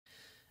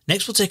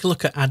Next, we'll take a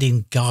look at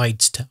adding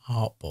guides to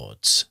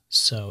artboards.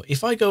 So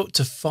if I go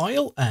to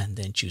File and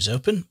then choose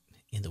Open,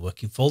 in the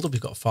working folder,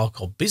 we've got a file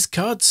called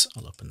BizCards.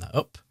 I'll open that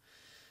up.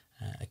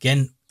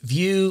 Again,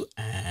 View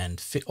and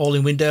Fit All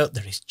in Window.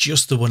 There is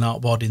just the one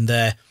artboard in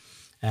there.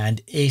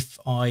 And if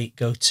I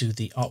go to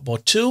the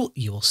artboard tool,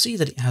 you will see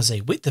that it has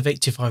a width of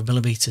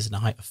 85mm and a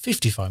height of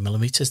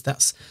 55mm.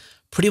 That's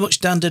pretty much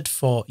standard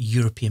for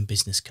European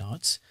business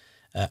cards,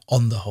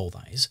 on the whole,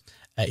 that is.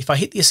 If I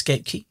hit the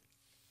Escape key,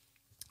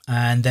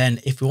 and then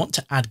if we want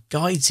to add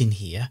guides in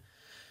here,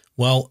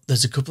 well,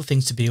 there's a couple of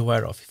things to be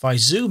aware of. If I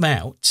zoom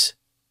out,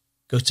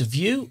 go to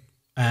View,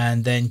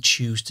 and then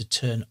choose to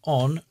turn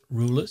on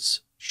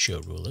Rulers, Show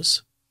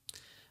Rulers.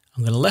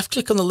 I'm going to left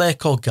click on the layer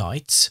called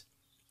Guides.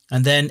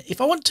 And then if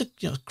I want to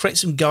create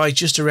some guides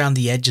just around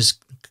the edges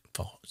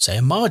for, say,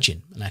 a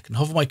margin, and I can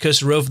hover my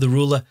cursor over the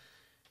ruler,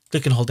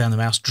 click and hold down the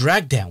mouse,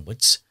 drag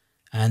downwards,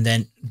 and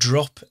then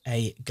drop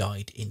a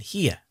guide in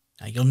here.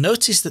 Now you'll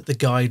notice that the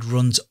guide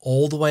runs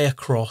all the way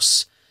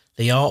across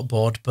the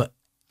artboard, but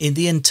in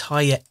the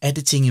entire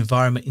editing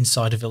environment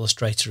inside of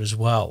Illustrator as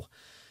well.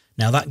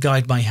 Now that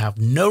guide may have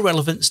no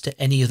relevance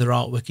to any other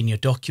artwork in your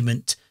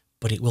document,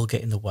 but it will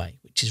get in the way,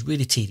 which is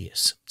really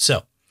tedious.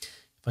 So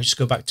if I just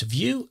go back to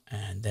View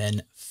and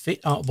then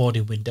Fit Artboard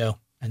in Window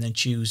and then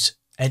choose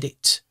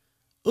Edit,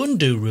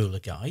 Undo Ruler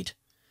Guide,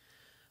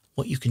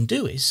 what you can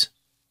do is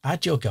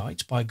add your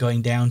guides by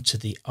going down to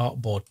the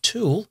Artboard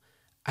tool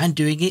and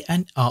doing it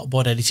in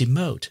Artboard editing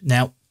mode.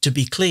 Now, to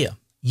be clear,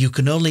 you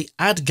can only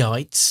add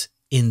guides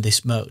in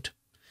this mode,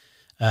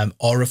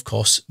 or of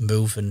course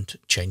move and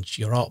change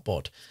your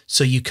artboard.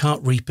 So you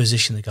can't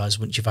reposition the guides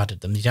once you've added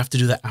them. You'd have to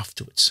do that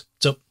afterwards.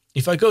 So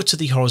if I go to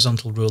the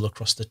horizontal rule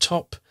across the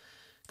top,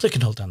 click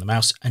and hold down the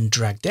mouse and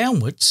drag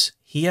downwards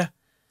here,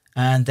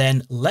 and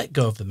then let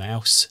go of the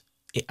mouse,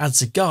 it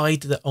adds a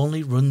guide that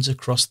only runs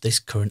across this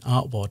current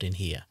artboard in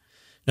here.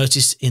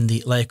 Notice in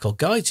the layer called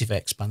Guides, if I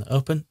expand that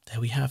open,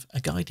 there we have a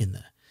guide in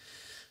there.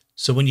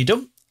 So when you're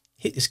done,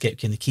 hit the Escape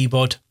key on the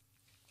keyboard.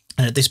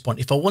 And at this point,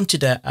 if I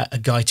wanted a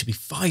guide to be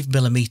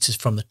 5mm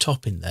from the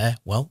top in there,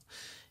 well,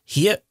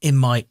 here in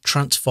my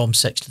transform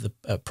section of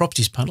the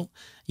properties panel,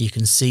 you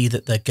can see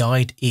that the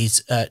guide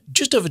is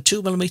just over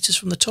 2mm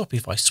from the top.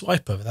 If I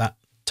swipe over that,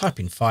 type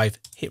in 5,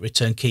 hit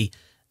return key,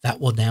 that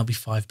will now be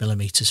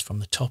 5mm from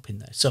the top in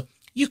there. So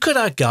you could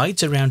add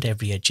guides around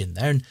every edge in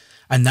there,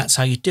 and that's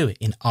how you do it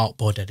in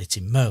artboard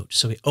editing mode.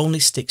 So it only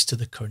sticks to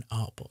the current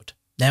artboard.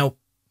 Now,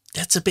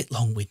 that's a bit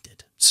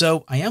long-winded.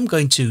 So I am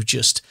going to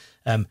just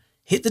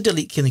hit the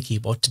delete key on the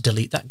keyboard to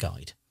delete that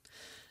guide.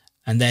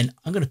 And then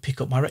I'm going to pick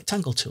up my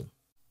rectangle tool.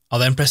 I'll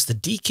then press the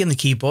D key on the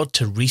keyboard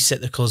to reset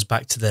the colors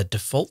back to their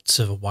defaults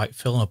of a white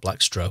fill and a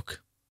black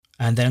stroke.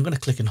 And then I'm going to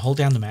click and hold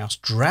down the mouse,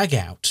 drag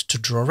out to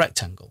draw a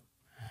rectangle.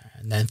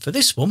 And then for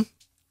this one,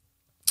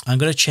 I'm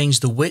going to change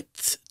the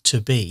width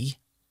to be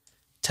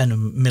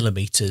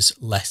 10mm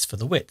less for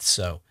the width.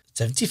 So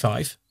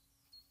 75,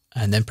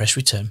 and then press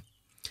return.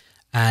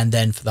 And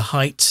then for the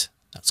height,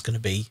 that's going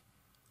to be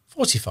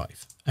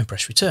 45 and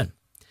press return.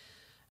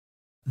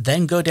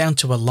 Then go down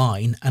to a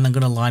line, and I'm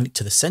going to line it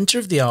to the center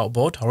of the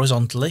artboard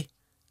horizontally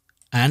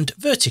and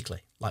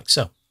vertically, like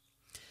so.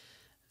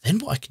 Then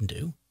what I can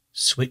do,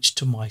 switch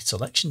to my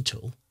selection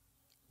tool,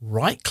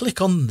 right click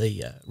on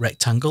the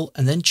rectangle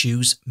and then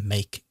choose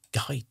Make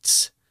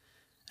Guides.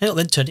 And it'll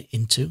then turn it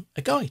into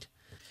a guide,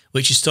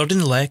 which is stored in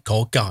the layer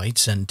called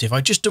Guides. And if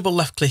I just double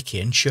left click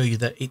here and show you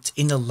that it's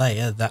in a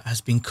layer that has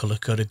been color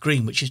coded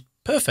green, which is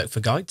perfect for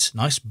guides,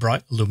 nice,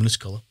 bright, luminous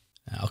color.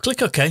 I'll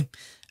click OK.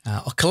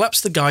 I'll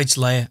collapse the guides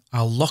layer.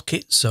 I'll lock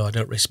it so I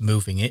don't risk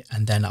moving it.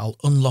 And then I'll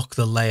unlock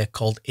the layer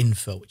called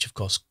Info, which of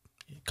course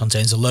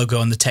contains a logo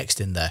and the text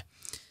in there.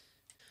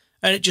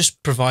 And it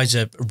just provides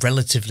a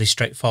relatively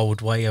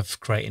straightforward way of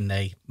creating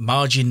a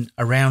margin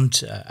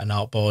around an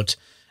artboard.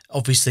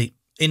 Obviously,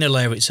 in a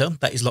layer itself,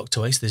 that is locked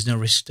away, so there's no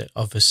risk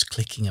of us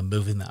clicking and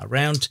moving that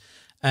around.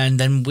 And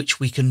then which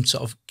we can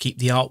sort of keep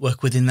the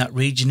artwork within that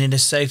region in a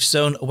safe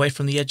zone away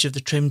from the edge of the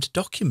trimmed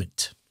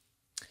document.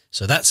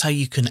 So that's how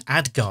you can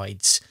add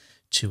guides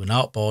to an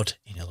artboard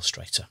in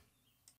Illustrator.